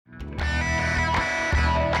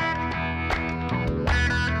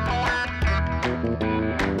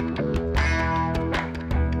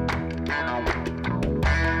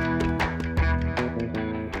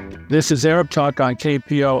This is Arab Talk on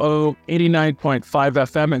KPOO 89.5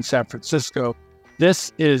 FM in San Francisco.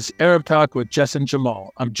 This is Arab Talk with Jess and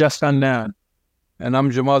Jamal. I'm Jess Hannan. And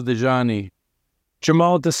I'm Jamal Dejani.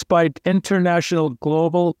 Jamal, despite international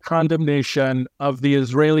global condemnation of the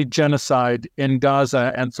Israeli genocide in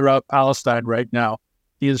Gaza and throughout Palestine right now,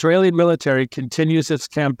 the Israeli military continues its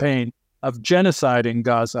campaign of genocide in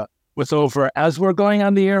Gaza with as we're going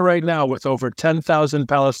on the air right now, with over 10,000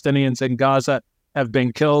 Palestinians in Gaza have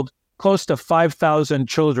been killed, close to 5,000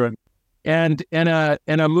 children. And in a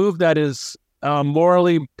move that is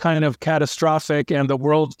morally kind of catastrophic and the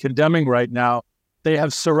world condemning right now, they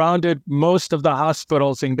have surrounded most of the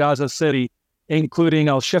hospitals in Gaza City, including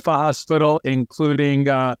Al-Shifa Hospital, including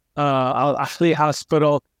Al-Ahli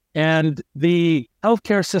Hospital, and the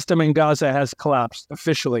healthcare system in Gaza has collapsed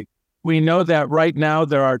officially. We know that right now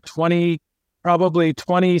there are probably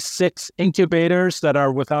 26 incubators that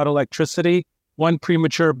are without electricity. One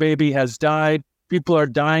premature baby has died. People are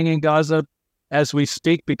dying in Gaza as we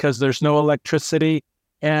speak because there's no electricity.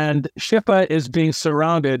 And Shifa is being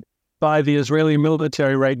surrounded by the Israeli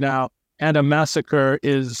military right now, and a massacre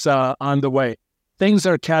is on the way. Things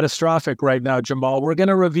are catastrophic right now, Jamal. We're going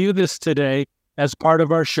to review this today as part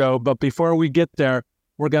of our show, but before we get there,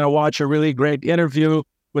 we're going to watch a really great interview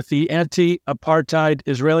with the anti-apartheid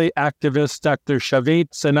Israeli activist Dr. Stavit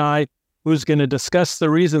Sinai, who's going to discuss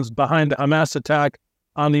the reasons behind the Hamas attack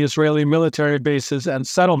on the Israeli military bases and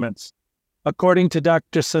settlements. According to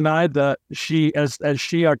Dr. Sinai, as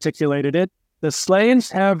she articulated it, the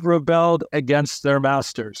slaves have rebelled against their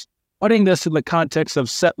masters. Putting this in the context of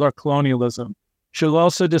settler colonialism, she'll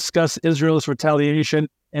also discuss Israel's retaliation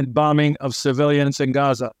and bombing of civilians in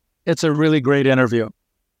Gaza. It's a really great interview.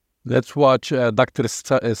 Let's watch Dr.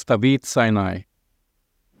 Stavit Sinai.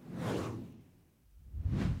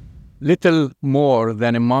 Little more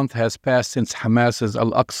than a month has passed since Hamas's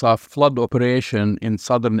Al-Aqsa flood operation in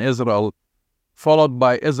southern Israel, followed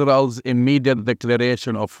by Israel's immediate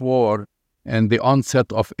declaration of war and the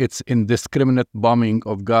onset of its indiscriminate bombing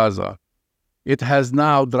of Gaza. It has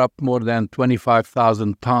now dropped more than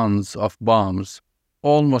 25,000 tons of bombs,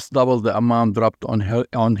 almost double the amount dropped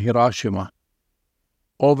on Hiroshima.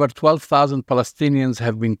 Over 12,000 Palestinians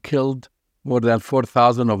have been killed, more than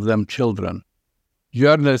 4,000 of them children.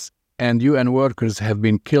 Journalists and UN workers have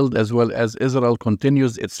been killed, as well as Israel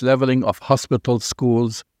continues its leveling of hospitals,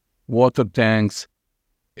 schools, water tanks.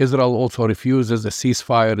 Israel also refuses a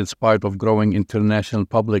ceasefire in spite of growing international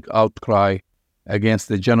public outcry against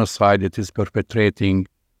the genocide it is perpetrating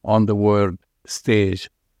on the world stage.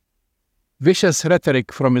 Vicious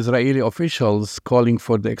rhetoric from Israeli officials calling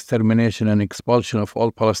for the extermination and expulsion of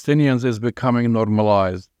all Palestinians is becoming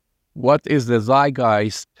normalized. What is the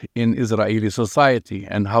zeitgeist in Israeli society,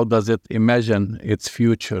 and how does it imagine its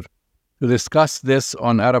future? To discuss this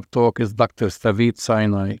on Arab Talk is Dr. Stavit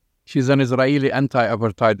Sinai. She's an Israeli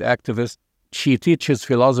anti-apartheid activist. She teaches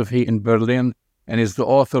philosophy in Berlin and is the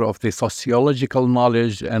author of The Sociological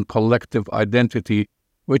Knowledge and Collective Identity,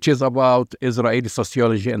 which is about Israeli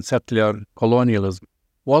sociology and settler colonialism.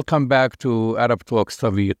 Welcome back to Arab Talk,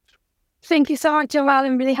 Stavit. Thank you so much, Jamal.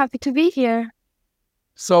 I'm really happy to be here.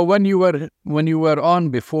 So when you were on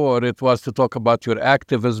before, it was to talk about your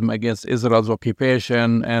activism against Israel's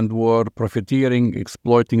occupation and war, profiteering,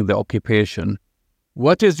 exploiting the occupation.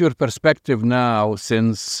 What is your perspective now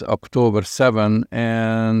since October 7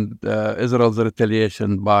 and Israel's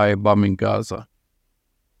retaliation by bombing Gaza?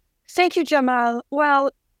 Thank you, Jamal.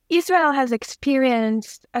 Well, Israel has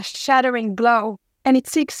experienced a shattering blow, and it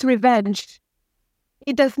seeks revenge.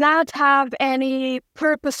 It does not have any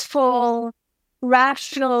purposeful,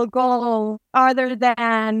 rational goal other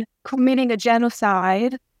than committing a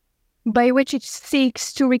genocide by which it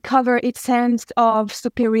seeks to recover its sense of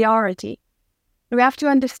superiority. We have to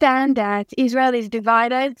understand that Israel is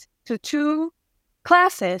divided to two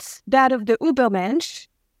classes, that of the Übermensch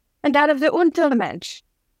and that of the Untermensch.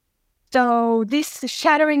 So this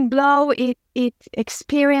shattering blow it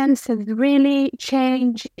experienced has really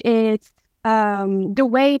changed the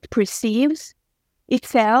way it perceives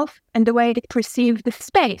itself and the way it perceives the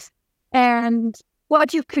space. And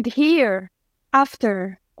what you could hear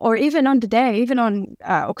after, or even on the day, even on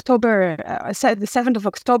October, the 7th of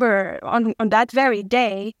October, on that very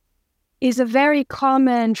day, is a very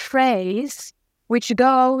common phrase which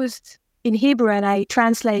goes in Hebrew, and I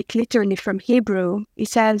translate literally from Hebrew. It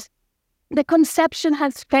says, the conception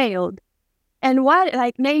has failed. And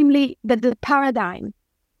namely, that the paradigm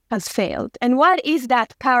has failed. And what is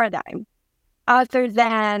that paradigm? Other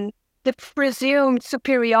than the presumed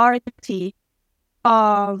superiority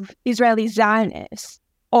of Israeli Zionists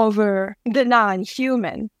over the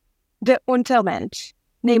non-human, the Untermensch.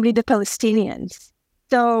 namely the Palestinians.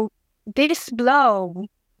 So this blow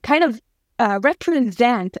kind of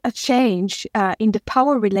represent a change in the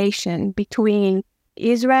power relation between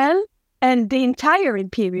Israel and the entire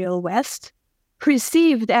imperial West,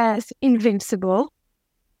 perceived as invincible,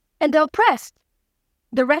 and the oppressed,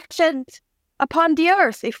 the wretched upon the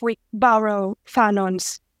earth, if we borrow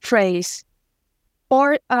Fanon's phrase,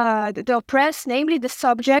 or the oppressed, namely the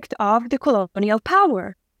subject of the colonial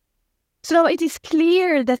power. So it is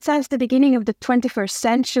clear that since the beginning of the 21st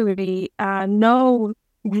century, no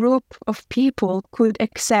group of people could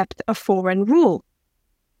accept a foreign rule.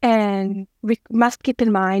 And we must keep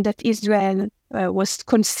in mind that Israel was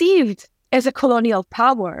conceived as a colonial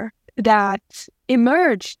power that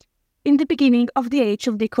emerged in the beginning of the age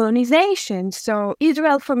of decolonization. So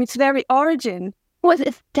Israel, from its very origin, was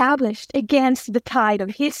established against the tide of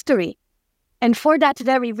history. And for that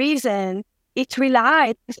very reason, it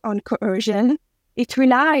relies on coercion, it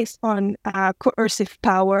relies on coercive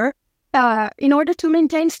power in order to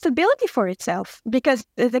maintain stability for itself. Because,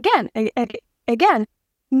 again,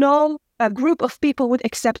 no group of people would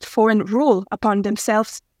accept foreign rule upon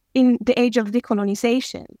themselves in the age of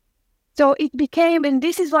decolonization. So it became, and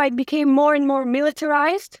this is why it became more and more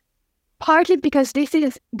militarized, partly because this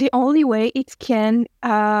is the only way it can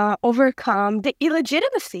overcome the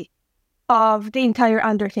illegitimacy of the entire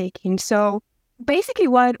undertaking. So basically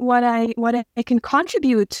what I can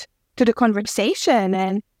contribute to the conversation,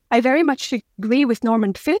 and I very much agree with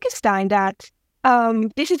Norman Finkelstein that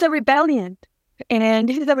this is a rebellion. And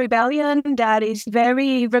this is a rebellion that is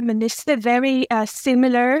very reminiscent, very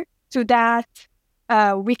similar to that.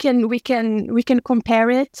 We can compare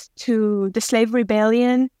it to the slave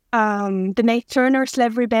rebellion, the Nate Turner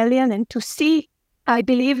slave rebellion, and to see, I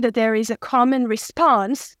believe that there is a common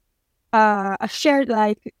response, a shared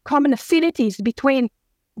common affinities between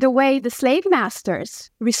the way the slave masters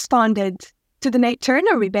responded to the Nate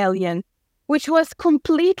Turner rebellion, which was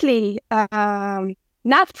completely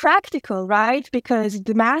not practical, right? Because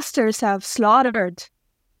the masters have slaughtered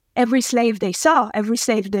every slave they saw, every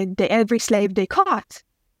slave they caught.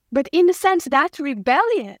 But in a sense, that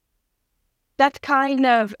rebellion, that kind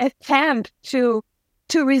of attempt to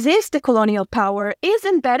resist the colonial power is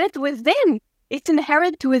embedded within, it's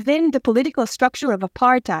inherent within the political structure of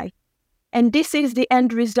apartheid. And this is the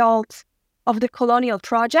end result of the colonial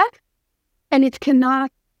project. And it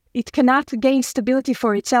cannot gain stability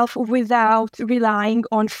for itself without relying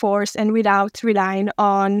on force and without relying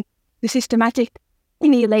on the systematic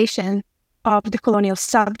annihilation of the colonial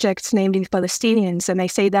subjects, namely the Palestinians. And I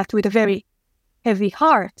say that with a very heavy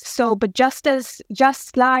heart. So, but just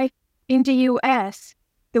like in the US,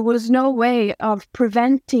 there was no way of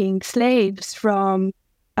preventing slaves from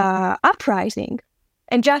uprising.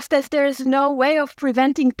 And just as there's no way of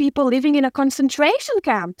preventing people living in a concentration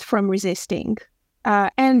camp from resisting.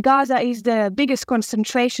 And Gaza is the biggest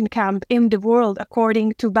concentration camp in the world,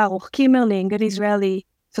 according to Baruch Kimmerling, an Israeli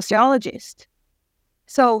sociologist.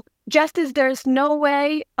 So just as there's no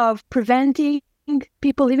way of preventing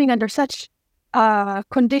people living under such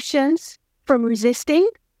conditions from resisting,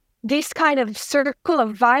 this kind of circle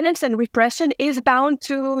of violence and repression is bound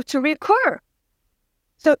to recur.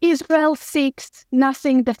 So Israel seeks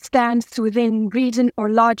nothing that stands within reason or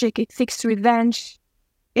logic. It seeks revenge.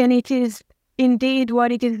 And it is indeed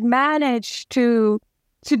what it has managed to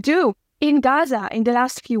do in Gaza in the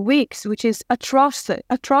last few weeks, which is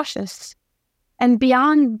atrocious and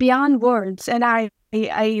beyond words. And I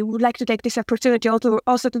would like to take this opportunity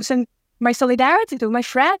also to send my solidarity to my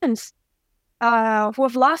friends who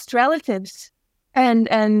have lost relatives and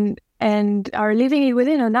are living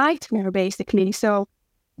within a nightmare, basically. So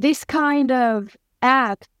this kind of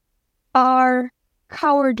act are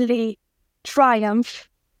cowardly triumph,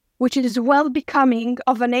 which is well becoming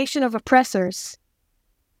of a nation of oppressors.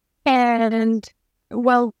 And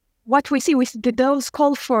well, what we see with those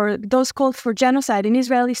called for genocide in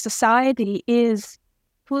Israeli society is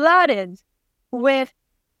flooded with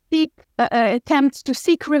attempts to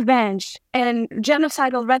seek revenge and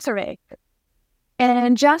genocidal rhetoric.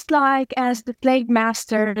 And just like as the slave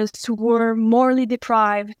masters were morally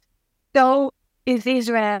deprived, so is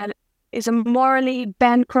Israel is a morally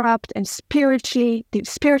bankrupt and spiritually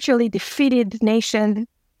defeated nation.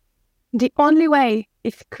 The only way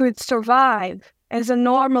it could survive as a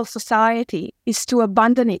normal society is to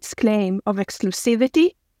abandon its claim of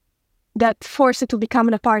exclusivity that forced it to become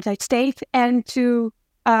an apartheid state and to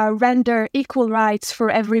render equal rights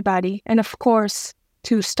for everybody, and of course,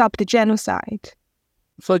 to stop the genocide.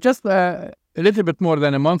 So just a little bit more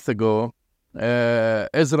than a month ago,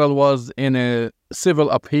 Israel was in a civil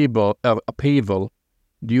upheaval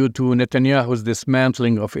due to Netanyahu's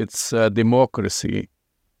dismantling of its democracy.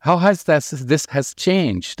 How has this has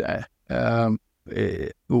changed?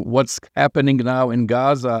 What's happening now in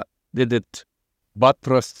Gaza? Did it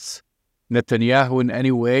buttress Netanyahu in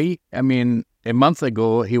any way? I mean, a month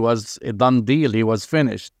ago, he was a done deal. He was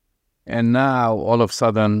finished. And now, all of a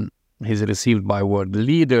sudden, he's received by world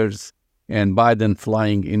leaders, and Biden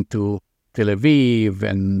flying into Tel Aviv,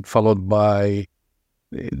 and followed by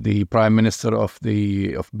the Prime Minister of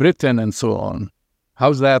Britain, and so on.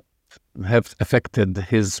 How's that have affected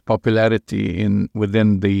his popularity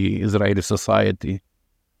within the Israeli society?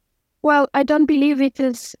 Well, I don't believe it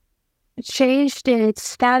has changed its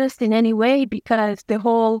status in any way, because the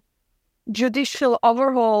whole judicial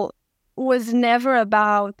overhaul was never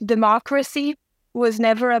about democracy, was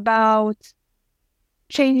never about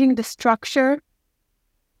changing the structure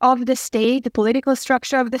of the state, the political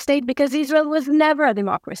structure of the state, because Israel was never a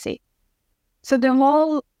democracy. So the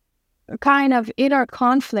whole kind of inner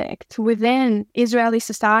conflict within Israeli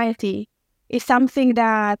society is something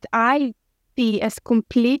that I see as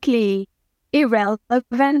completely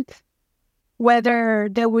irrelevant, whether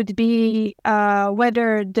there would be,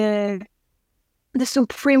 whether the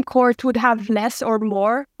Supreme Court would have less or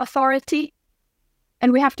more authority.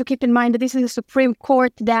 And we have to keep in mind that this is a Supreme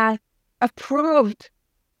Court that approved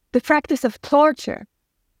the practice of torture,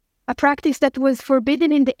 a practice that was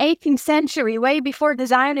forbidden in the 18th century, way before the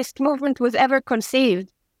Zionist movement was ever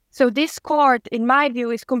conceived. So this court, in my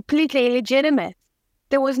view, is completely illegitimate.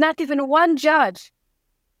 There was not even one judge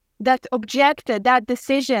that objected that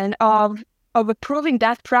decision of approving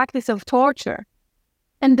that practice of torture.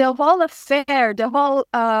 And the whole affair, the whole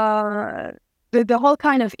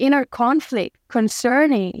kind of inner conflict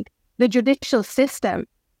concerning the judicial system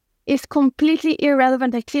is completely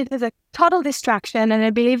irrelevant. I see it as a total distraction, and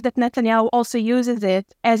I believe that Netanyahu also uses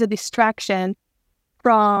it as a distraction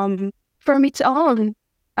from its own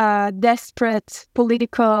desperate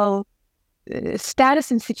political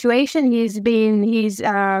status and situation. He's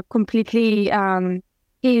completely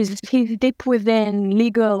he's deep within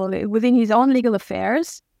his own legal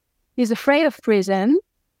affairs. He's afraid of prison,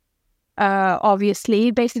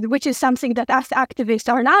 obviously, basically, which is something that us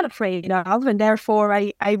activists are not afraid of, and therefore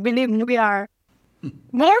I believe we are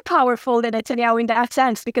more powerful than Netanyahu in that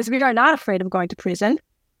sense, because we are not afraid of going to prison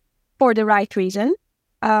for the right reason.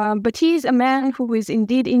 But he's a man who is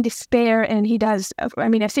indeed in despair, and he does, I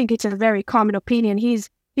mean, I think it's a very common opinion. He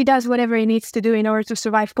does whatever he needs to do in order to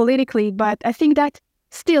survive politically, but I think that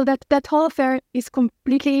still that whole affair is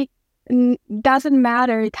completely doesn't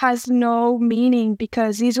matter. It has no meaning,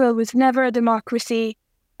 because Israel was never a democracy.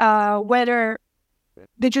 Whether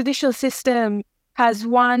the judicial system has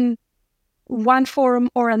one form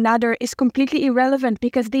or another is completely irrelevant,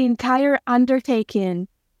 because the entire undertaking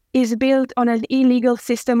is built on an illegal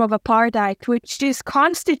system of apartheid, which is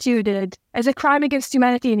constituted as a crime against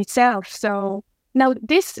humanity in itself. So now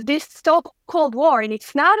this so-called war, and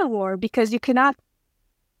it's not a war, because you cannot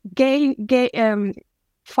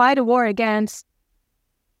fight a war against,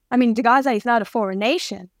 I mean, Gaza is not a foreign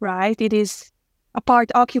nation, right? It is a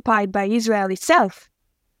part occupied by Israel itself.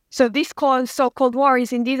 So this so-called war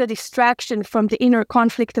is indeed a distraction from the inner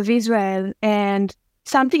conflict of Israel, and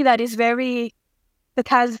something that is very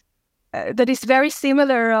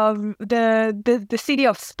similar of the city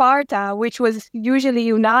of Sparta, which was usually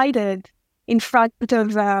united in front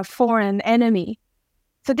of a foreign enemy.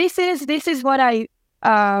 So this is what I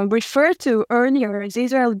referred to earlier as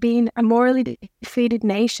Israel being a morally defeated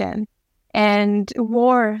nation, and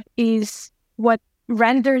war is what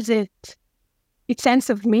renders its sense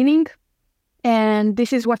of meaning, and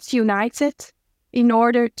this is what unites it in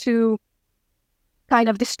order to kind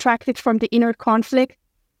of distract it from the inner conflict.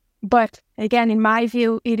 But again, in my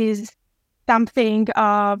view, it is something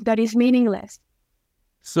that is meaningless.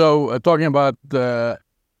 So talking about the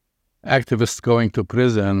activists going to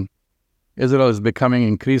prison, Israel is becoming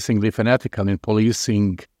increasingly fanatical in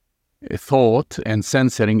policing thought and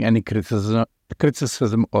censoring any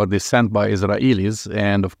criticism or dissent by Israelis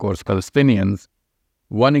and, of course, Palestinians.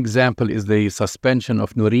 One example is the suspension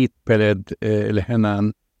of Nurit Peled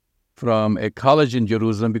El-Hanan from a college in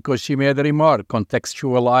Jerusalem because she made a remark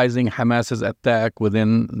contextualizing Hamas's attack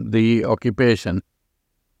within the occupation.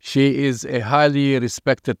 She is a highly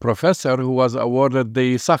respected professor who was awarded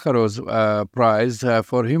the Sakharov Prize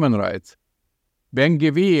for Human Rights.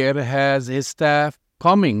 Ben-Gvir has his staff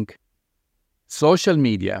combing social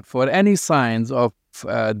media for any signs of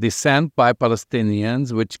dissent by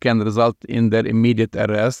Palestinians, which can result in their immediate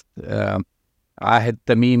arrest. Ahed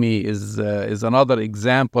Tamimi is another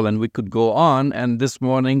example, and we could go on. And this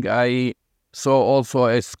morning I saw also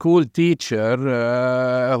a school teacher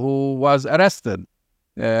who was arrested,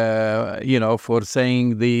 for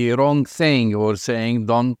saying the wrong thing or saying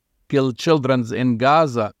don't kill children in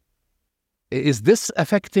Gaza. Is this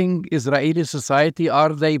affecting Israeli society?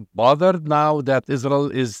 Are they bothered now that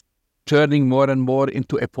Israel is turning more and more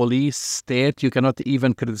into a police state? You cannot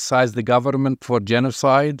even criticize the government for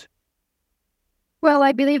genocide. Well,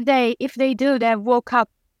 I believe if they do, they've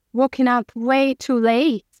woken up way too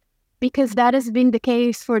late, because that has been the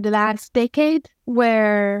case for the last decade,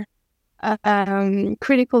 where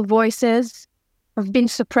critical voices have been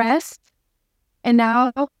suppressed, and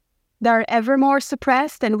now they're ever more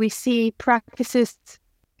suppressed, and we see practices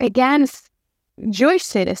against Jewish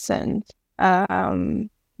citizens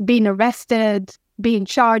being arrested, being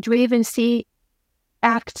charged. We even see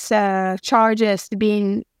charges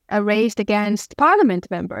being raised against parliament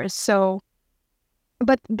members. So,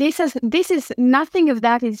 but this is nothing of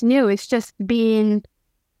that is new. It's just being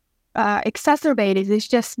exacerbated. It's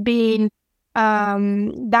just being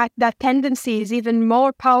that tendency is even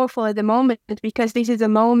more powerful at the moment, because this is a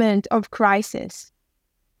moment of crisis,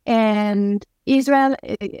 and Israel,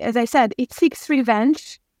 as I said, it seeks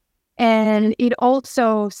revenge, and it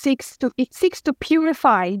also seeks to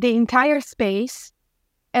purify the entire space,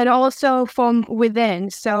 and also from within.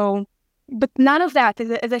 So, but none of that,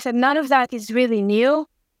 as I said, none of that is really new.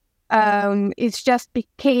 It's just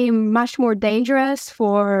became much more dangerous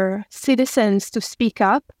for citizens to speak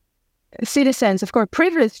up. Citizens, of course,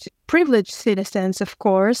 privileged citizens, of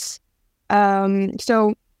course. But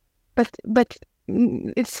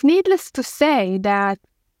it's needless to say that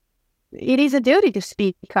it is a duty to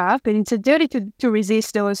speak up, and it's a duty to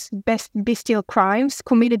resist those bestial crimes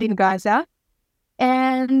committed in Gaza.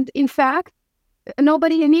 And in fact,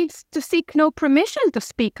 nobody needs to seek no permission to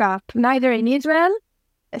speak up, neither in Israel,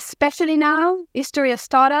 especially now. History has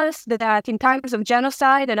taught us that in times of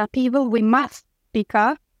genocide and upheaval, we must speak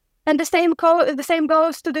up. And the same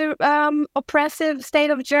goes to the oppressive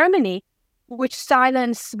state of Germany, which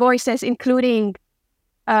silenced voices, including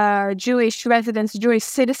Jewish residents, Jewish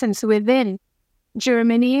citizens within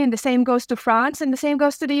Germany. And the same goes to France, and the same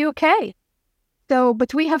goes to the UK. So,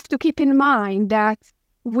 but we have to keep in mind that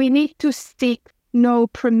we need to seek no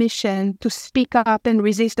permission to speak up and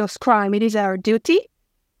resist those crimes. It is our duty.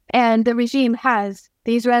 And the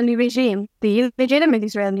Israeli regime, the illegitimate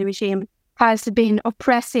Israeli regime, has been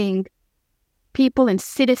oppressing people and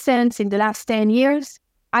citizens in the last 10 years.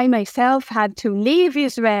 I myself had to leave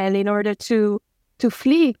Israel in order to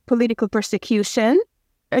flee political persecution,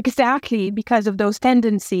 exactly because of those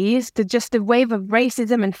tendencies. Just the wave of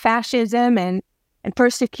racism and fascism and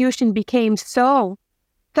persecution became so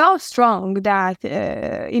strong that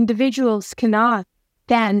individuals cannot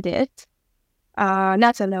stand it,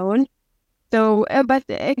 not alone. So, but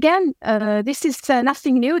again, this is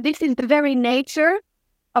nothing new. This is the very nature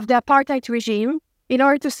of the apartheid regime. In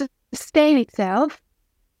order to sustain itself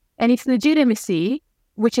and its legitimacy,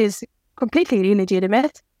 which is completely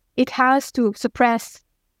illegitimate, it has to suppress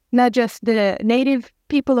not just the native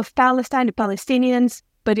people of Palestine, the Palestinians,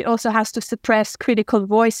 but it also has to suppress critical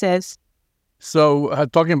voices. So,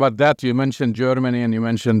 talking about that, you mentioned Germany and you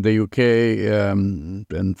mentioned the UK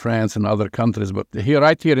and France and other countries. But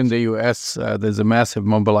right here in the US, there's a massive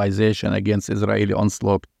mobilization against Israeli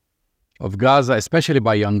onslaught of Gaza, especially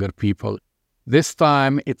by younger people. This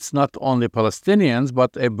time, it's not only Palestinians,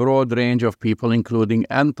 but a broad range of people, including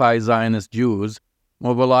anti-Zionist Jews,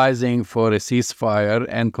 mobilizing for a ceasefire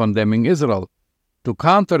and condemning Israel. To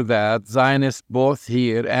counter that, Zionists both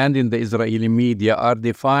here and in the Israeli media are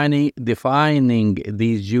defining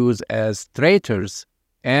these Jews as traitors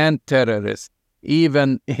and terrorists.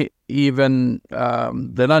 Even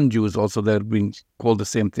the non-Jews also, they're being called the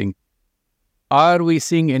same thing. Are we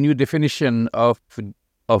seeing a new definition of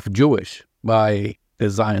Jewish by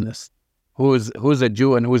the Zionists? Who's a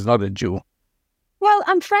Jew and who's not a Jew? Well,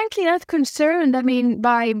 I'm frankly not concerned. I mean,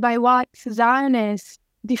 by what Zionists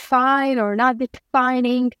define or not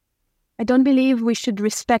defining. I don't believe we should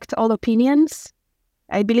respect all opinions.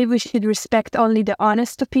 I believe we should respect only the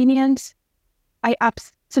honest opinions. I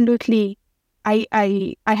absolutely, I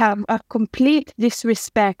have a complete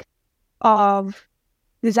disrespect of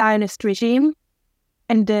the Zionist regime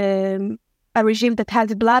and a regime that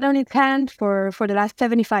has blood on its hand for the last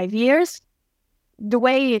 75 years. The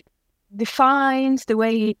way it defines, the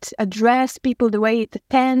way it addresses people, the way it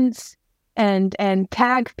attends and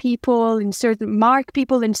tag people mark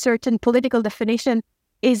people in certain political definition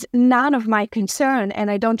is none of my concern, and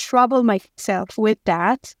I don't trouble myself with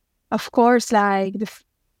that. Of course, like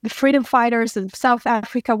the freedom fighters of South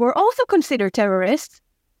Africa were also considered terrorists,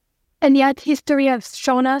 and yet history has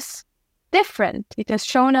shown us different. It has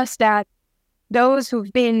shown us that those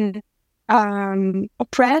who've been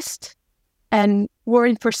oppressed and were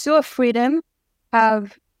in pursuit of freedom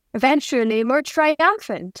have eventually emerged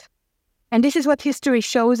triumphant. And this is what history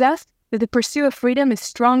shows us, that the pursuit of freedom is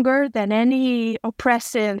stronger than any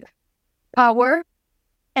oppressive power,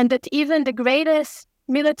 and that even the greatest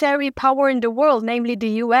military power in the world, namely the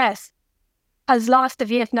US, has lost the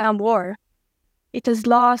Vietnam War. It has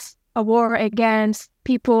lost a war against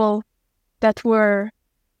people that were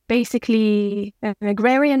basically an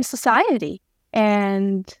agrarian society,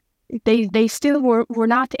 and they still were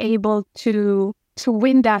not able to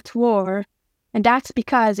win that war, and that's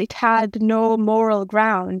because it had no moral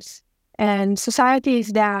grounds. And societies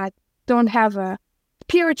that don't have a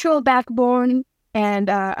spiritual backbone and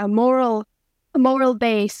a moral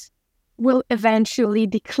base will eventually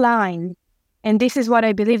decline. And this is what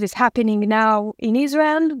I believe is happening now in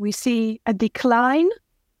Israel. We see a decline.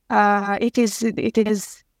 It is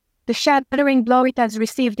the shattering blow it has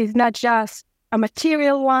received is not just a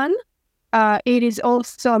material one. It is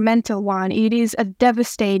also a mental one. It is a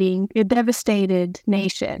devastated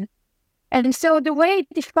nation. And so the way it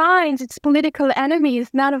defines its political enemy is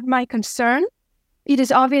none of my concern. It is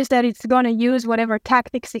obvious that it's going to use whatever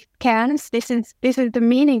tactics it can. This is the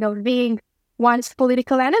meaning of being one's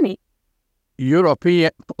political enemy. Your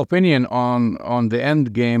opinion on the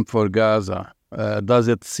end game for Gaza, does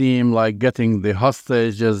it seem like getting the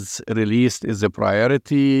hostages released is a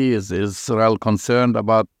priority? Is Israel concerned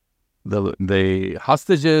about the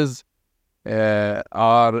hostages?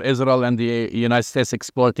 Are Israel and the United States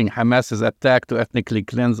exploiting Hamas's attack to ethnically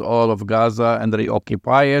cleanse all of Gaza and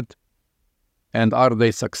reoccupy it? And are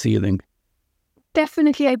they succeeding?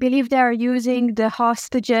 Definitely, I believe they are using the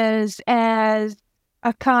hostages as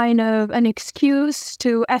a kind of an excuse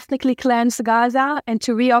to ethnically cleanse Gaza and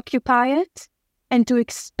to reoccupy it and to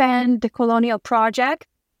expand the colonial project.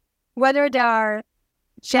 Whether they are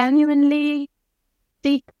genuinely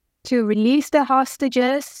seek to release the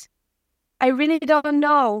hostages, I really don't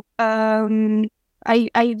know.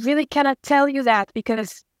 I really cannot tell you that,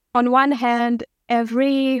 because on one hand,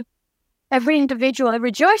 every individual,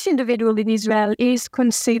 every Jewish individual in Israel is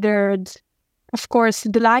considered, of course,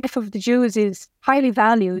 the life of the Jews is highly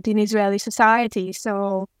valued in Israeli society.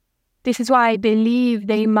 So this is why I believe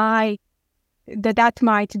that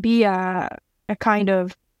might be a kind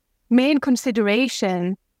of main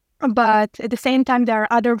consideration. But at the same time, there are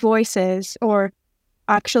other voices, or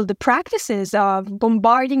actually the practices of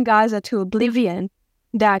bombarding Gaza to oblivion,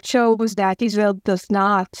 that shows that Israel does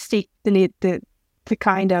not seek the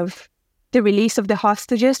kind of the release of the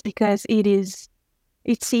hostages, because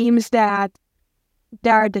it seems that they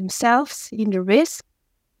are themselves in the risk.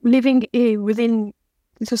 Living within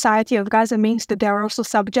the society of Gaza means that they are also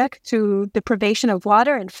subject to deprivation of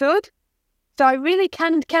water and food. So I really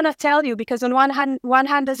cannot tell you, because on one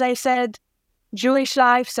hand, as I said, Jewish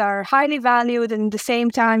lives are highly valued, and at the same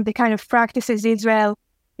time, the kind of practices Israel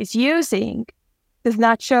is using does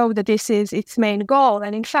not show that this is its main goal.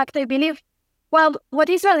 And in fact, I believe, well, what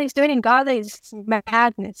Israel is doing in Gaza is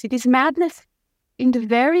madness. It is madness in the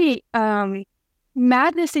very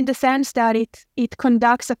madness in the sense that it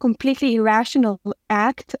conducts a completely irrational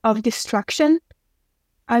act of destruction.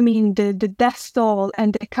 I mean, the death toll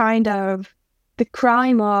and the kind of the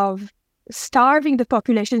crime of starving the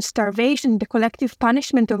population, starvation, the collective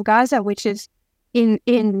punishment of Gaza, which is in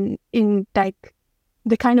like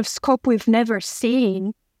the kind of scope we've never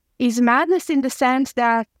seen, is madness in the sense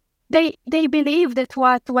that they believe that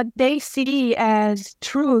what they see as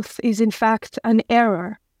truth is in fact an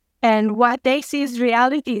error, and what they see as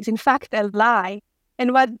reality is in fact a lie,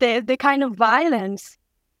 and what the kind of violence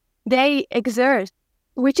they exert,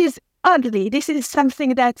 which is ugly. This is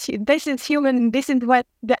something this is human. This is what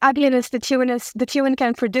the ugliness that human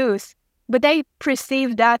can produce. But they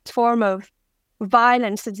perceive that form of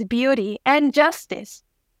violence as beauty and justice.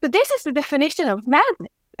 So this is the definition of madness,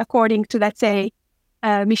 according to, let's say,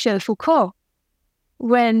 Michel Foucault,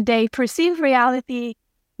 when they perceive reality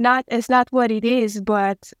not what it is,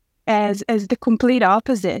 but as the complete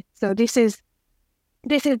opposite. So this is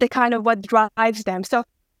the kind of what drives them. So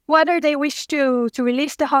whether they wish to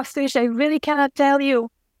release the hostage, I really cannot tell you.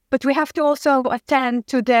 But we have to also attend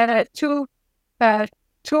to the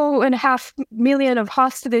 2.5 million of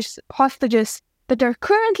hostages that are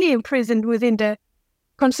currently imprisoned within the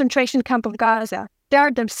concentration camp of Gaza. They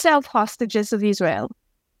are themselves hostages of Israel,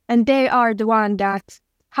 and they are the ones that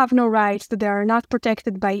have no rights, that they are not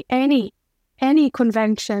protected by any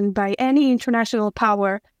convention, by any international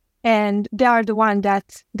power, and they are the one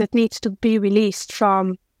that needs to be released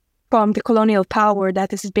from the colonial power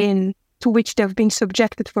that has been, to which they've been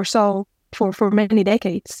subjected for so for many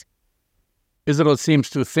decades. Israel seems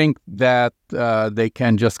to think that they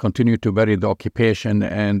can just continue to bury the occupation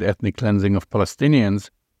and ethnic cleansing of Palestinians,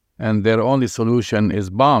 and their only solution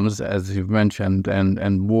is bombs, as you've mentioned,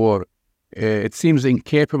 and war. It seems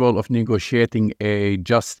incapable of negotiating a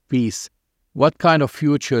just peace. What kind of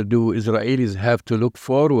future do Israelis have to look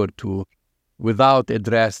forward to without a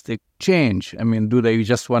drastic change? I mean, do they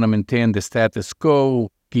just want to maintain the status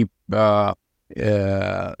quo, keep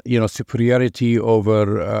superiority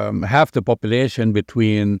over half the population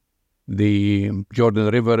between the Jordan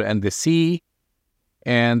River and the sea,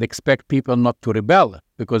 and expect people not to rebel?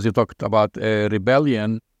 Because you talked about a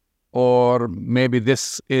rebellion, or maybe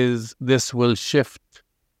this will shift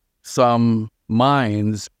some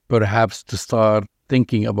minds, perhaps, to start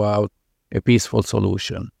thinking about a peaceful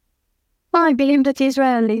solution. Well, I believe that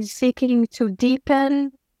Israel is seeking to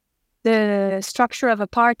deepen the structure of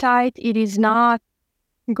apartheid. It is not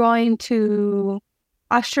going to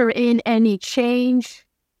usher in any change.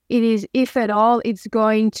 It is, if at all, it's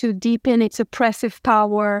going to deepen its oppressive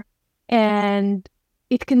power, and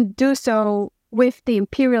it can do so with the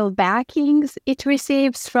imperial backings it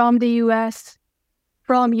receives from the US,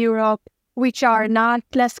 from Europe, which are not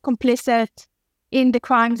less complicit in the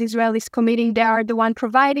crimes Israel is committing. They are the one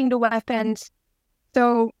providing the weapons.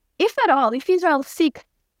 So if at all, if Israel seeks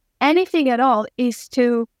anything at all, is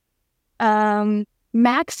to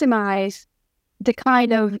maximize the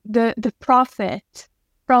kind of the profit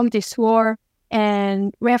from this war.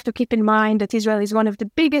 And we have to keep in mind that Israel is one of the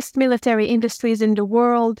biggest military industries in the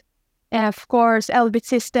world. And of course, Elbit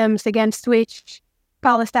Systems, against which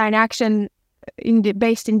Palestine Action,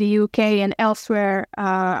 based in the UK and elsewhere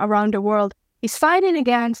around the world, is fighting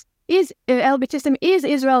against, Elbit System is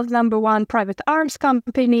Israel's number one private arms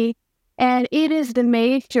company, and it is the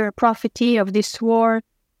major profitee of this war.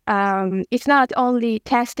 It's not only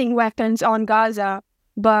testing weapons on Gaza,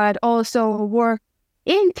 but also work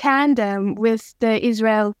in tandem with the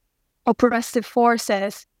Israel oppressive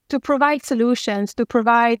forces to provide solutions, to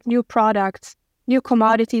provide new products, new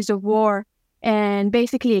commodities of war, and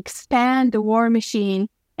basically expand the war machine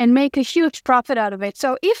and make a huge profit out of it.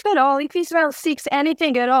 So if at all, if Israel seeks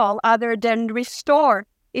anything at all other than restore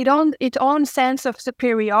its own sense of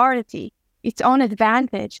superiority, its own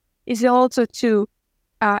advantage, is also to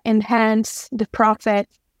enhance the profit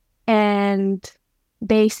and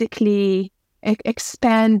basically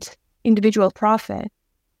expand individual profit.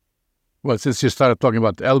 Well, since you started talking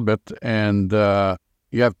about Elbit, and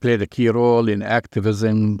you have played a key role in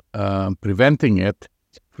activism, preventing it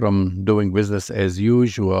from doing business as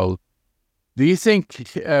usual, do you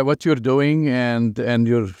think what you're doing and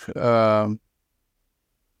your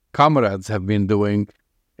comrades have been doing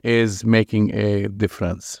is making a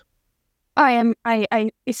difference?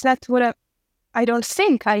 It's not what I don't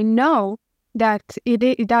think. I know that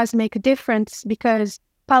it does make a difference, because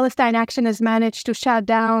Palestine Action has managed to shut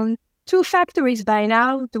down 2 factories by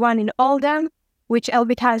now, the one in Oldham, which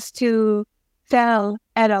Elbit has to sell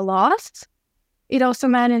at a loss. It also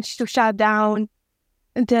managed to shut down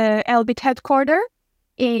the Elbit headquarters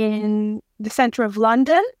in the center of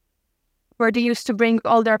London, where they used to bring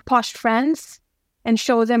all their posh friends and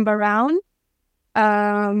show them around.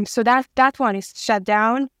 So that one is shut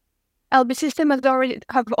down. Elbit System have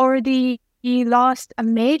already lost a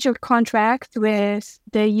major contract with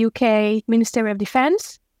the UK Ministry of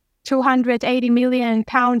Defence, £280 million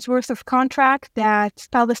worth of contract that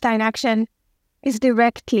Palestine Action is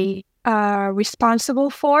directly responsible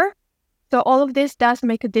for. So all of this does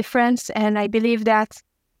make a difference, and I believe that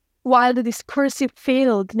while the discursive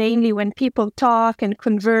field, namely when people talk and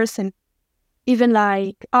converse and even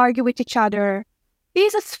argue with each other,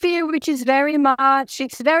 is a sphere which is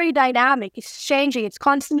it's very dynamic, it's changing, it's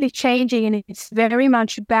constantly changing, and it's very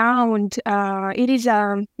much bound. It is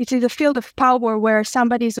a field of power where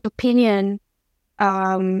somebody's opinion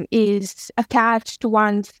is attached to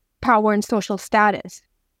one's power and social status.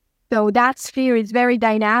 So that sphere is very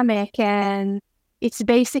dynamic, and it's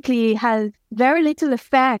basically has very little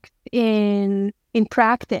effect in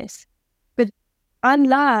practice. But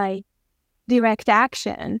unlike direct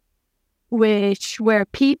action, where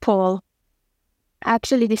people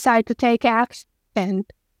actually decide to take action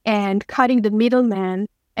and cutting the middleman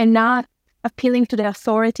and not appealing to the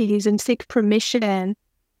authorities and seek permission,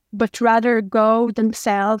 but rather go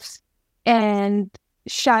themselves and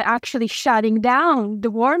actually shutting down the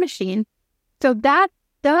war machine. So that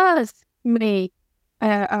does make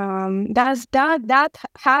that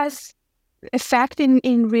has effect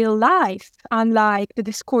in real life, unlike the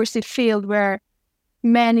discursive field where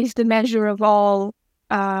man is the measure of all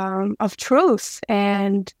of truth,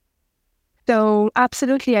 and So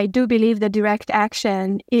absolutely, I do believe that direct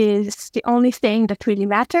action is the only thing that really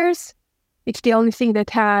matters. It's the only thing that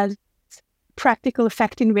has practical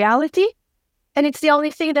effect in reality. And it's the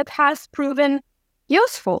only thing that has proven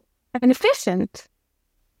useful and efficient.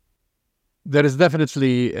 There is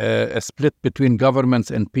definitely a split between governments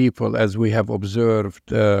and people, as we have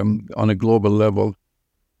observed on a global level.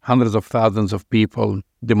 Hundreds of thousands of people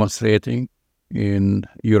demonstrating in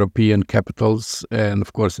European capitals and,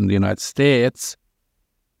 of course, in the United States.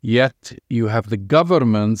 Yet you have the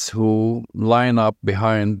governments who line up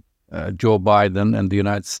behind Joe Biden and the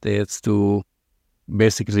United States to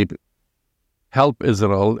basically help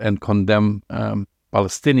Israel and condemn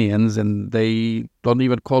Palestinians, and they don't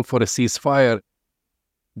even call for a ceasefire.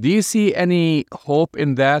 Do you see any hope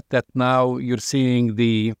in that now you're seeing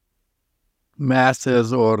the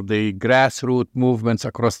masses or the grassroots movements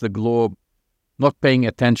across the globe not paying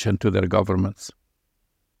attention to their governments?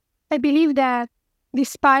 I believe that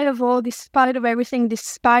despite of everything,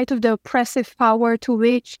 despite of the oppressive power to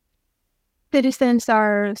which citizens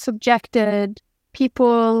are subjected,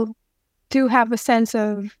 people do have a sense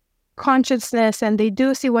of consciousness and they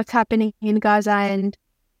do see what's happening in Gaza, and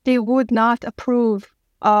they would not approve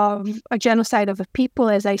of a genocide of a people.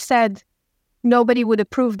 As I said, nobody would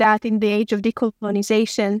approve that in the age of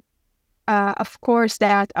decolonization. Of course,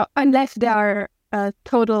 that unless they are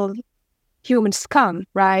total human scum,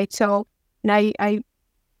 right? So I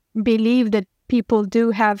believe that people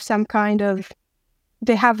do have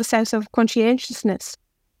they have a sense of conscientiousness,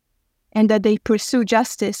 and that they pursue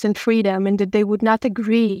justice and freedom, and that they would not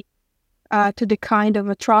agree to the kind of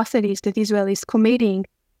atrocities that Israel is committing.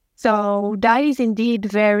 So that is indeed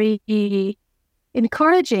very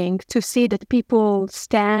encouraging to see that people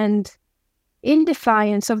stand in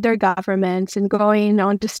defiance of their governments and going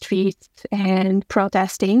on the streets and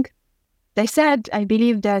protesting. They said, I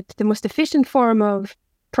believe that the most efficient form of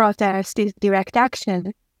protest is direct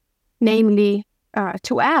action, namely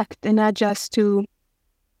to act and not just to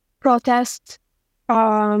protest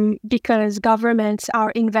because governments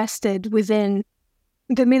are invested within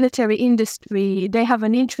the military industry. They have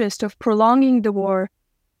an interest of prolonging the war,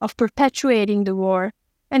 of perpetuating the war,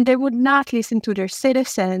 and they would not listen to their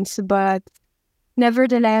citizens. But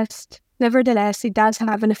nevertheless, it does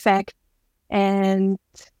have an effect, and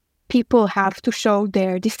people have to show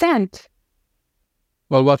their dissent.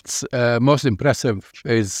 Well, what's most impressive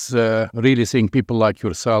is really seeing people like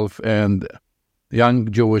yourself and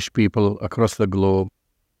young Jewish people across the globe,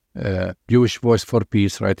 Jewish Voice for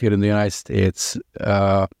Peace right here in the United States,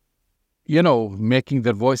 making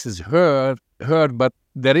their voices heard, but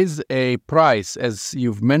there is a price, as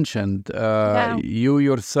you've mentioned. You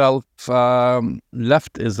yourself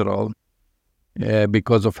left Israel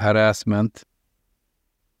because of harassment.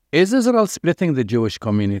 Is Israel splitting the Jewish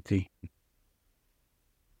community?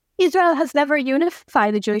 Israel has never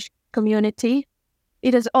unified the Jewish community.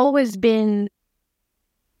 It has always been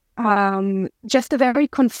just a very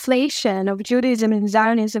conflation of Judaism and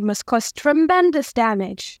Zionism has caused tremendous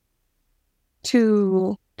damage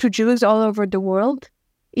to Jews all over the world.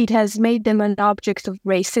 It has made them an object of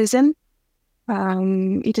racism.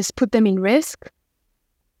 It has put them in risk.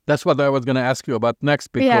 That's what I was going to ask you about next,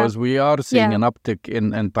 because we are seeing an uptick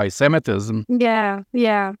in anti-Semitism.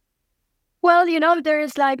 Yeah. Well, there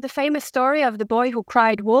is like the famous story of the boy who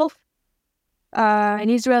cried wolf. In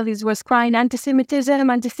Israel, he was crying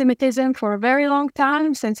anti-Semitism for a very long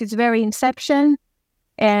time, since its very inception.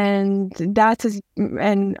 And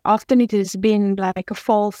often it has been like a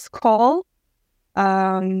false call,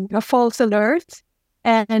 a false alert.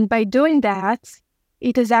 And by doing that,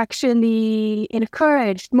 it has actually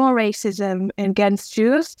encouraged more racism against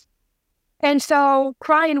Jews. And so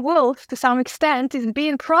crying wolf, to some extent, is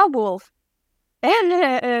being pro-wolf. And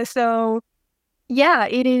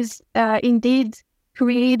it is indeed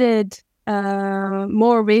created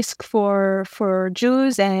more risk for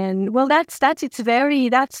Jews, and that's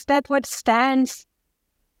what stands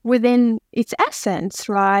within its essence,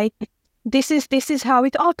 right? This is how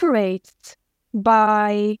it operates,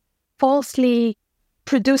 by falsely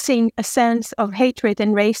producing a sense of hatred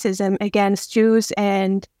and racism against Jews,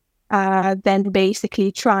 and then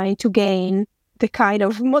basically trying to gain the kind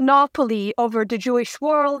of monopoly over the Jewish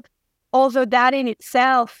world. Although that in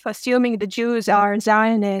itself, assuming the Jews are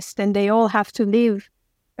Zionist and they all have to live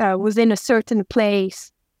within a certain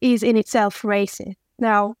place, is in itself racist.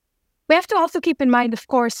 Now, we have to also keep in mind, of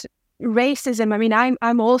course, racism. I mean,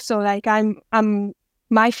 I'm also like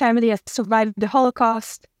my family has survived the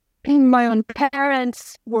Holocaust. My own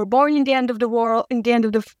parents were born in the end of the war, in the end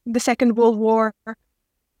of the Second World War,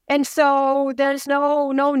 And so there's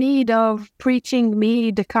no need of preaching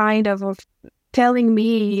me the kind of telling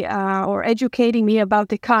me or educating me about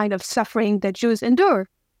the kind of suffering that Jews endure.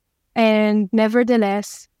 And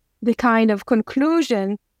nevertheless, the kind of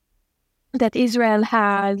conclusion that Israel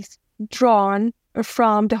has drawn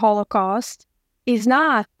from the Holocaust is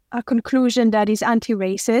not a conclusion that is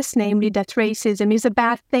anti-racist, namely that racism is a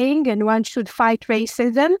bad thing and one should fight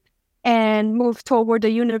racism and move toward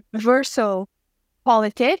a universal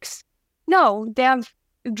politics. No, they have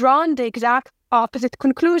drawn the exact opposite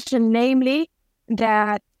conclusion, namely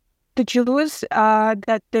that the Jews,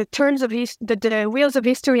 that the wheels of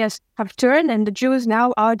history have turned, and the Jews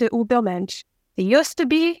now are the Übermensch. They used to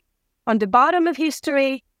be on the bottom of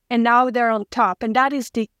history, and now they're on top. And that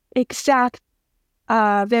is the exact,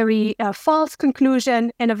 very false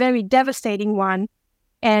conclusion and a very devastating one.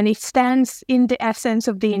 And it stands in the essence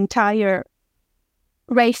of the entire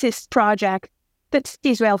racist project that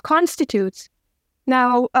Israel constitutes.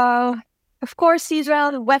 Now, of course,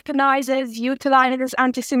 Israel weaponizes, utilizes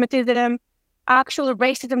anti-Semitism, actual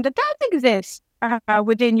racism that does exist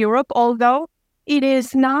within Europe, although it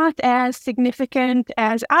is not as significant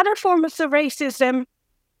as other forms of racism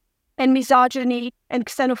and misogyny and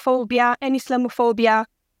xenophobia and Islamophobia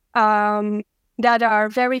that are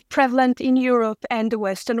very prevalent in Europe and the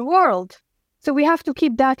Western world. So we have to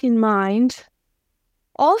keep that in mind.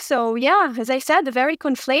 Also, as I said, the very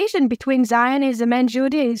conflation between Zionism and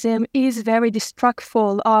Judaism is very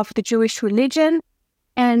destructive of the Jewish religion,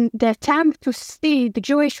 and the attempt to see the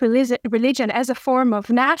Jewish religion as a form of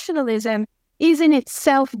nationalism is in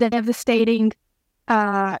itself devastating.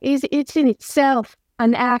 It's in itself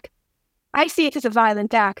an act. I see it as a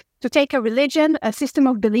violent act to take a religion, a system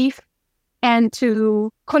of belief, and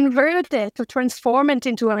to convert it, to transform it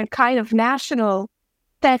into a kind of national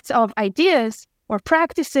set of ideas or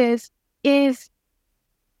practices is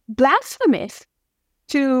blasphemous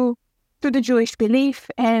to the Jewish belief.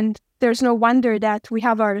 And there's no wonder that we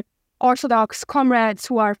have our Orthodox comrades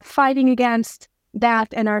who are fighting against that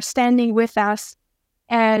and are standing with us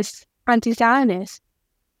as anti-Zionists,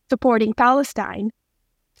 supporting Palestine.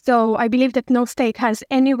 So I believe that no state has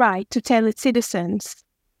any right to tell its citizens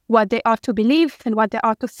what they ought to believe and what they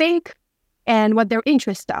ought to think and what their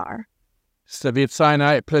interests are. Stavit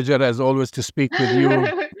Sinai, pleasure as always to speak with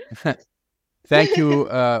you. Thank you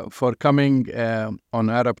for coming on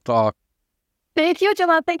Arab Talk. Thank you,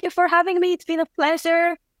 Jamal. Thank you for having me. It's been a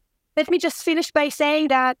pleasure. Let me just finish by saying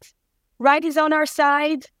that right is on our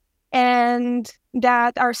side and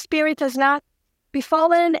that our spirit has not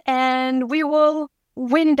befallen, and we will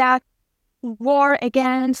win that war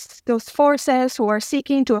against those forces who are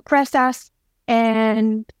seeking to oppress us,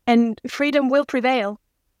 and freedom will prevail.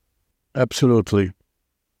 Absolutely.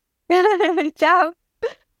 Ciao.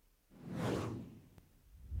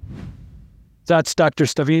 That's Dr.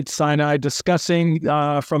 Stavit Sinai discussing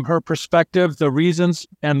from her perspective the reasons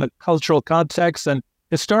and the cultural context and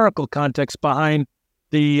historical context behind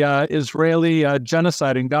the Israeli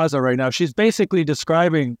genocide in Gaza right now. She's basically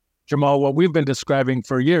describing, Jamal, what we've been describing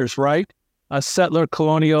for years, right? A settler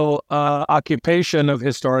colonial occupation of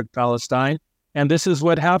historic Palestine. And this is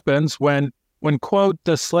what happens when quote,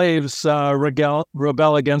 the slaves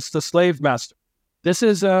rebel against the slave master. This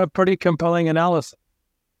is a pretty compelling analysis.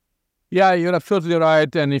 Yeah, you're absolutely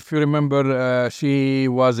right. And if you remember, she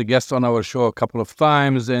was a guest on our show a couple of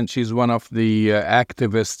times, and she's one of the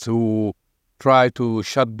activists who try to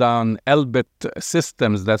shut down Elbit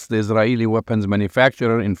Systems. That's the Israeli weapons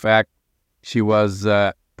manufacturer. In fact, she was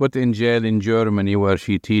put in jail in Germany where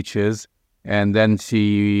she teaches. And then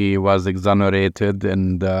she was exonerated,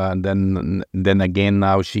 and then again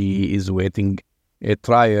now she is waiting a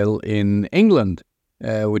trial in England,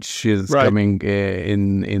 which is coming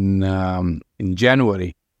in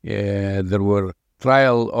January. There were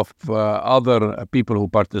trial of other people who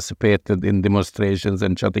participated in demonstrations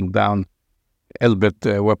and shutting down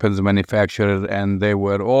Elbit weapons manufacturer, and they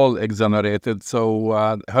were all exonerated. So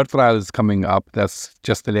her trial is coming up. That's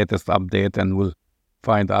just the latest update, and we'll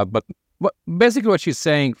find out. But basically what she's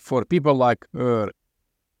saying, for people like her,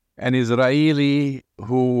 an Israeli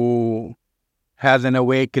who had an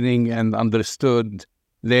awakening and understood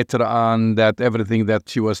later on that everything that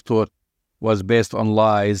she was taught was based on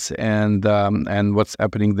lies, and what's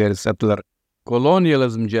happening there is settler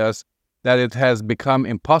colonialism, just that it has become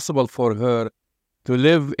impossible for her to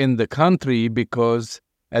live in the country because,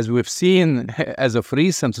 as we've seen as of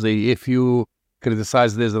recently, if you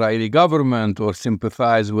criticize the Israeli government or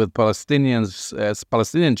sympathize with Palestinians as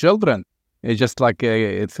Palestinian children. It's just like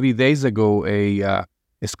 3 days ago, a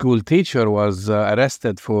school teacher was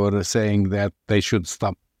arrested for saying that they should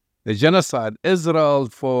stop the genocide. Israel,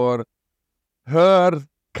 for her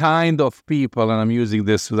kind of people, and I'm using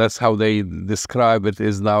this, that's how they describe it,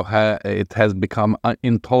 is now it has become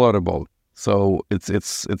intolerable. So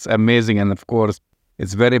it's amazing, and of course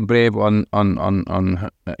it's very brave on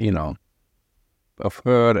of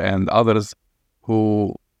her and others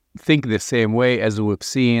who think the same way, as we've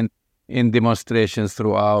seen in demonstrations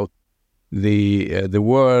throughout the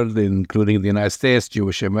world, including the United States,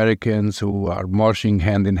 Jewish Americans who are marching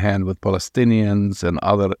hand in hand with Palestinians and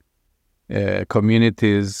other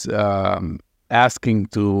communities, asking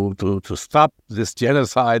to stop this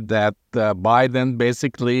genocide that Biden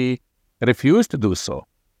basically refused to do so.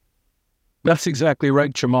 That's exactly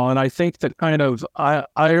right, Jamal. And I think the kind of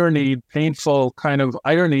painful kind of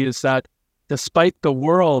irony is that despite the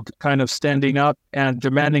world kind of standing up and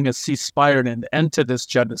demanding a ceasefire and an end to this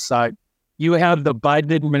genocide, you have the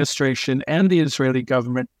Biden administration and the Israeli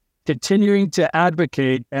government continuing to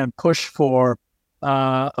advocate and push for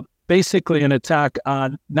basically an attack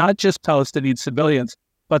on not just Palestinian civilians,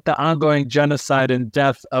 but the ongoing genocide and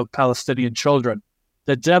death of Palestinian children.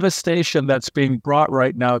 The devastation that's being brought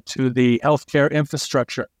right now to the healthcare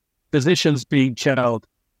infrastructure, physicians being killed,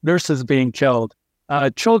 nurses being killed,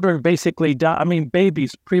 children basically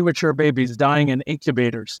babies, premature babies dying in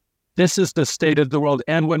incubators. This is the state of the world.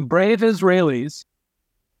 And when brave Israelis,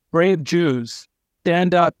 brave Jews,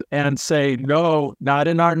 stand up and say, no, not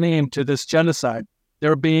in our name to this genocide,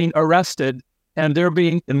 they're being arrested, and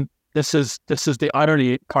this is the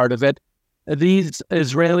irony part of it. These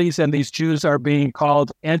Israelis and these Jews are being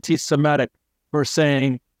called anti-Semitic for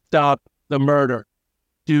saying, stop the murder,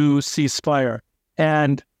 do ceasefire.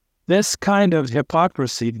 And this kind of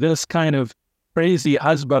hypocrisy, this kind of crazy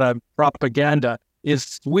Hasbara propaganda is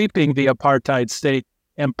sweeping the apartheid state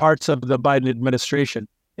and parts of the Biden administration.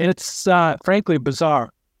 It's frankly bizarre.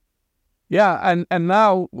 Yeah, and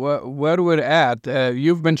now where we're at,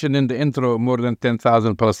 you've mentioned in the intro more than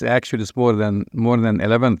 10,000 Palestinians. Actually, it's more than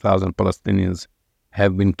 11,000 Palestinians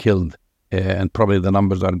have been killed, and probably the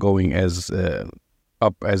numbers are going as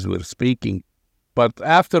up as we're speaking. But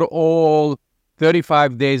after all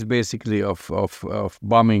 35 days, basically, of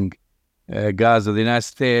bombing Gaza, the United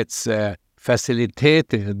States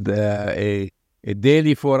facilitated a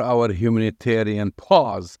daily 4-hour humanitarian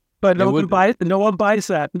pause. But no one buys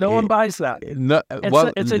that. No one buys that.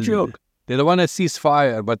 It's a joke. They don't want a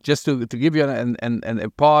ceasefire, but just to give you a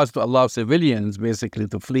pause to allow civilians basically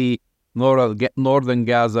to flee northern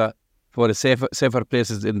Gaza for the safer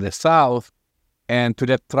places in the south, and to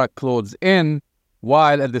let truckloads in,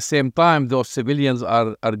 while at the same time those civilians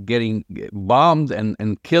are getting bombed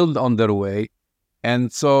and killed on their way.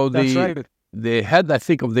 And so the head, I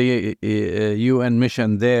think, of the UN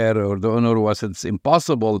mission there, or the UNRWA, it's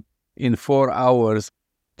impossible in 4 hours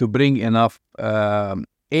to bring enough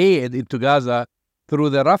aid into Gaza through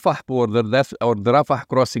the Rafah border, or the Rafah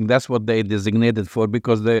crossing. That's what they designated for,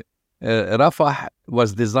 because the Rafah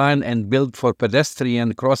was designed and built for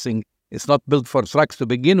pedestrian crossing. It's not built for trucks to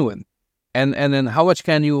begin with. And then how much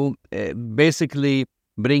can you basically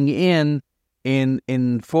bring in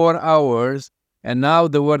 4 hours? And now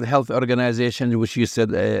the World Health Organization, which you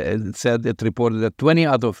said it reported that 20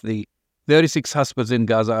 out of the 36 hospitals in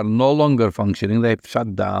Gaza are no longer functioning. They've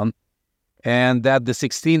shut down. And that the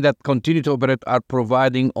 16 that continue to operate are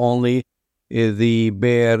providing only the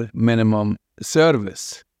bare minimum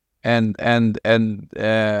service. And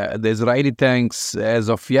the Israeli tanks, as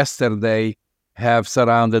of yesterday, have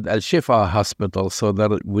surrounded Al-Shifa hospital. So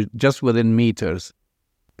they're just within meters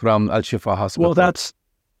from Al-Shifa hospital.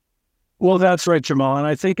 Well, that's right, Jamal. And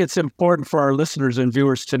I think it's important for our listeners and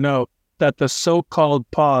viewers to know that the so-called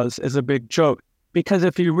pause is a big joke. Because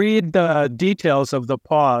if you read the details of the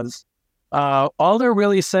pause, all they're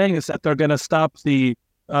really saying is that they're going to stop the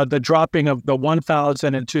dropping of the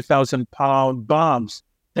 1,000 and 2,000-pound bombs.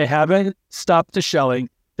 They haven't stopped the shelling.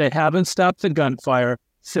 They haven't stopped the gunfire.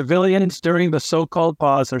 Civilians during the so-called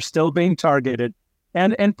pause are still being targeted.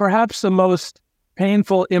 And perhaps the most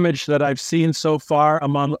painful image that I've seen so far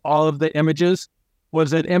among all of the images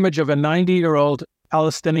was an image of a 90-year-old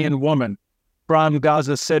Palestinian woman from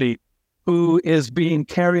Gaza City who is being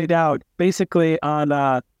carried out basically on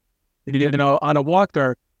a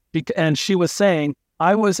walker, and she was saying,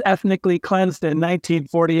 I was ethnically cleansed in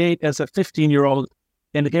 1948 as a 15-year-old,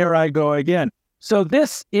 and here I go again. So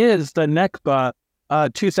this is the Nakba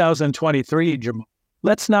 2023, Jamal.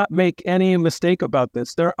 Let's not make any mistake about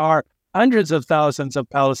this. There are hundreds of thousands of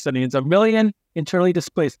Palestinians, 1 million internally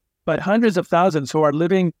displaced, but hundreds of thousands who are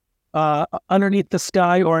living underneath the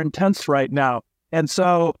sky or in tents right now. And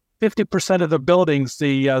so 50% of the buildings,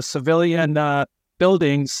 the civilian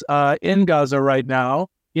buildings in Gaza right now,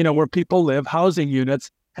 where people live, housing units,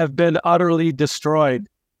 have been utterly destroyed.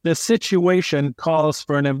 The situation calls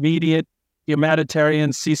for an immediate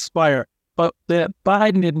humanitarian ceasefire. But the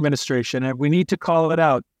Biden administration, and we need to call it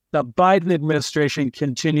out, the Biden administration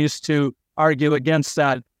continues to argue against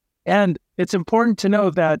that. And it's important to know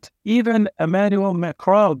that even Emmanuel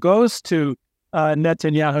Macron goes to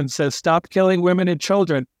Netanyahu and says, stop killing women and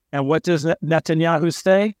children. And what does Netanyahu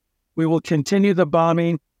say? We will continue the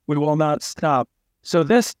bombing. We will not stop. So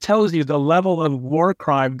this tells you the level of war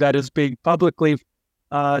crime that is being publicly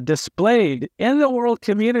displayed in the world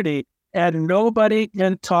community. And nobody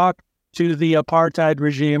can talk to the apartheid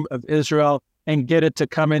regime of Israel and get it to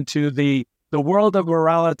come into the world of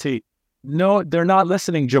morality. No, they're not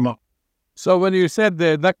listening, Jamal. So when you said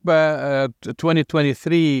the Nakba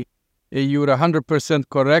 2023, you were 100%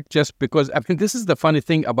 correct, just because, I mean, this is the funny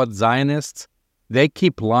thing about Zionists. They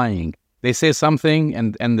keep lying. They say something,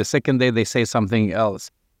 and the second day they say something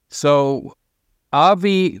else. So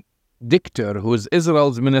Avi Dichter, who is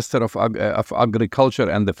Israel's Minister of Agriculture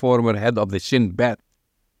and the former head of the Shin Bet,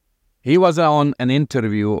 he was on an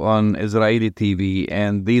interview on Israeli TV,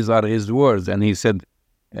 and these are his words. And he said,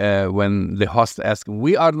 when the host asked him,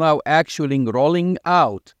 we are now actually rolling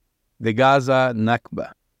out the Gaza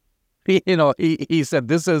Nakba. He said,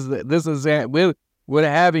 we had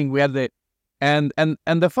the, and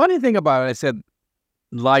the funny thing about it, I said,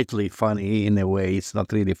 lightly funny in a way, it's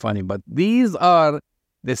not really funny, but these are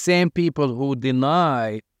the same people who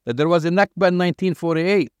deny that there was a Nakba in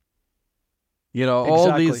 1948.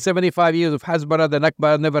 All these 75 years of Hezbollah, the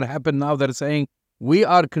Nakba never happened. Now they're saying we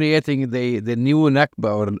are creating the new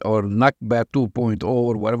Nakba or Nakba 2.0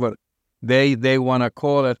 or whatever they want to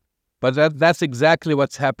call it. But that's exactly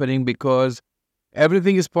what's happening, because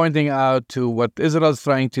everything is pointing out to what Israel's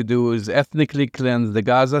trying to do is ethnically cleanse the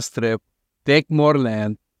Gaza Strip, take more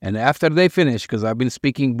land, and after they finish, because I've been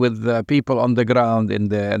speaking with people on the ground in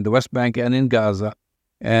the West Bank and in Gaza,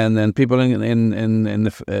 and then people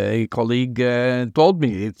a colleague told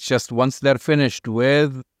me it's just once they're finished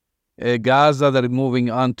with Gaza, they're moving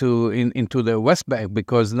on into the West Bank,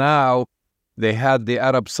 because now they had the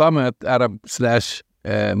Arab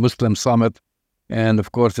Muslim summit, and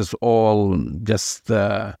of course it's all just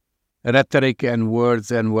rhetoric and words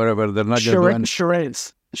and whatever. They're not going to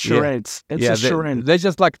charades. It's a charade. They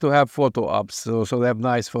just like to have photo ops, so they have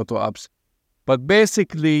nice photo ops. But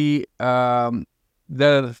basically, even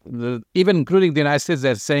including the United States,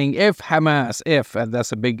 they're saying if, and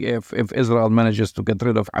that's a big if Israel manages to get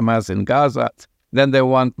rid of Hamas in Gaza, then they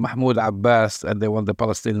want Mahmoud Abbas and they want the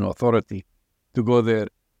Palestinian Authority to go there.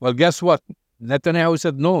 Well, guess what? Netanyahu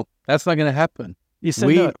said, no, that's not going to happen. He said,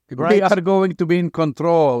 we are going to be in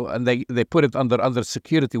control, and they put it under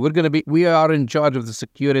security. We are in charge of the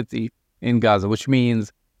security in Gaza, which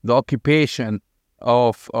means the occupation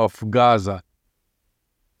of Gaza.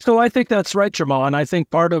 So I think that's right, Jamal. And I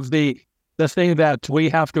think part of the thing that we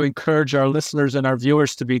have to encourage our listeners and our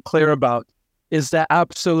viewers to be clear about is the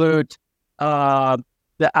absolute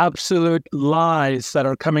lies that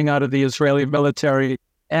are coming out of the Israeli military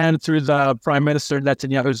and through the Prime Minister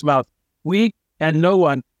Netanyahu's mouth. We and no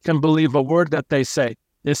one can believe a word that they say.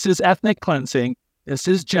 This is ethnic cleansing. This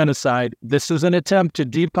is genocide. This is an attempt to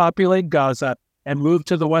depopulate Gaza and move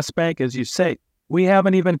to the West Bank, as you say. We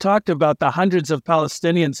haven't even talked about the hundreds of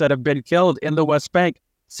Palestinians that have been killed in the West Bank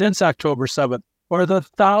since October 7th, or the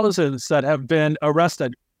thousands that have been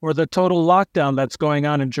arrested, or the total lockdown that's going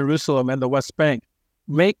on in Jerusalem and the West Bank.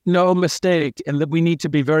 Make no mistake, and that we need to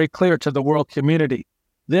be very clear to the world community.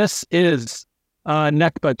 This is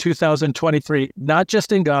Nakba 2023, not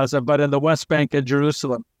just in Gaza, but in the West Bank and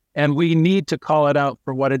Jerusalem. And we need to call it out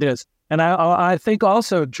for what it is. And I think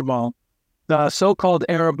also, Jamal, the so-called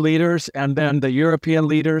Arab leaders and then the European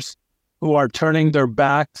leaders who are turning their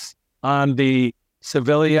backs on the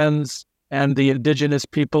civilians and the indigenous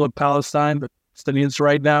people of Palestine, the Palestinians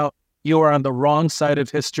right now, you are on the wrong side of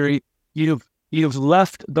history. You've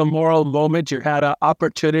left the moral moment. You had an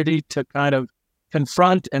opportunity to kind of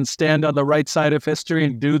confront and stand on the right side of history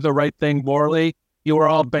and do the right thing morally. You are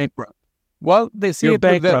all bankrupt. Well, they see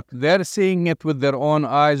they're seeing it with their own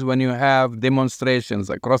eyes when you have demonstrations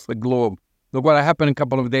across the globe. Look what happened a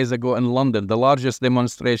couple of days ago in London, the largest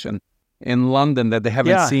demonstration in London that they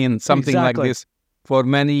haven't seen something like this for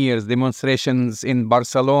many years. Demonstrations in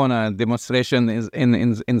Barcelona, demonstrations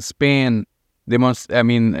in Spain,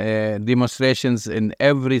 demonstrations in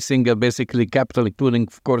every single, basically, capital, including,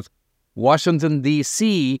 of course, Washington,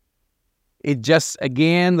 D.C. It just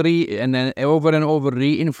again and over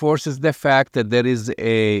reinforces the fact that there is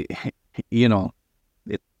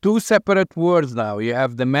two separate words now. You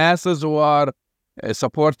have the masses who are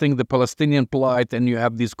supporting the Palestinian plight, and you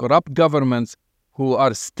have these corrupt governments who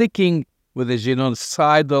are sticking with the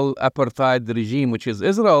genocidal apartheid regime, which is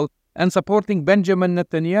Israel, and supporting Benjamin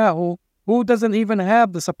Netanyahu, who doesn't even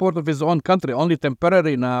have the support of his own country, only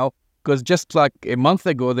temporary now, because just like a month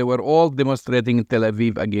ago, they were all demonstrating in Tel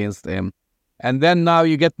Aviv against him. And then now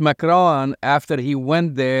you get Macron, after he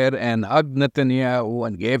went there and hugged Netanyahu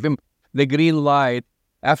and gave him the green light,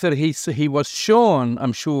 after he was shown,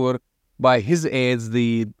 I'm sure, by his aides,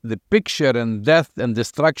 the picture and death and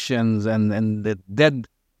destructions and the dead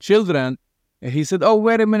children, he said, oh,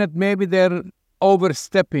 wait a minute, maybe they're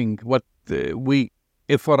overstepping what we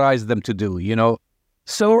authorize them to do, you know?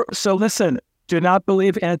 So listen, do not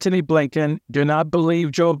believe Antony Blinken, do not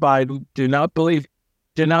believe Joe Biden, do not believe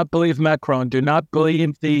Macron, do not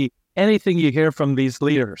believe anything you hear from these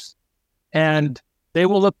leaders. And they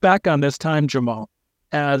will look back on this time, Jamal,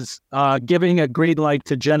 as giving a green light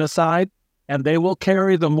to genocide, and they will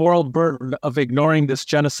carry the moral burden of ignoring this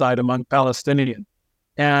genocide among Palestinians.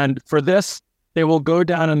 And for this, they will go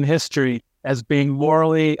down in history as being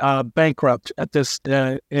morally bankrupt at this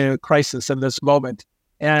crisis in this moment.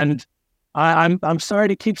 And I'm sorry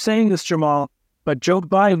to keep saying this, Jamal, but Joe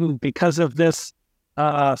Biden, because of this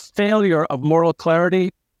failure of moral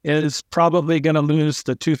clarity, is probably going to lose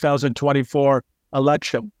the 2024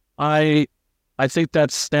 election. I think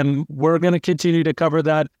and we're going to continue to cover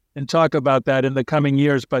that and talk about that in the coming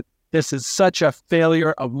years. But this is such a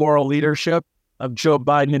failure of moral leadership of Joe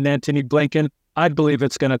Biden and Antony Blinken. I believe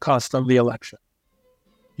it's going to cost them the election.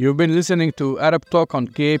 You've been listening to Arab Talk on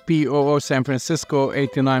KPOO San Francisco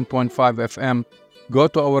 89.5 FM. Go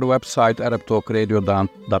to our website,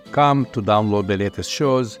 arabtalkradio.com, to download the latest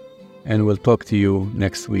shows, and we'll talk to you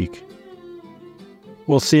next week.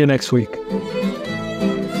 We'll see you next week.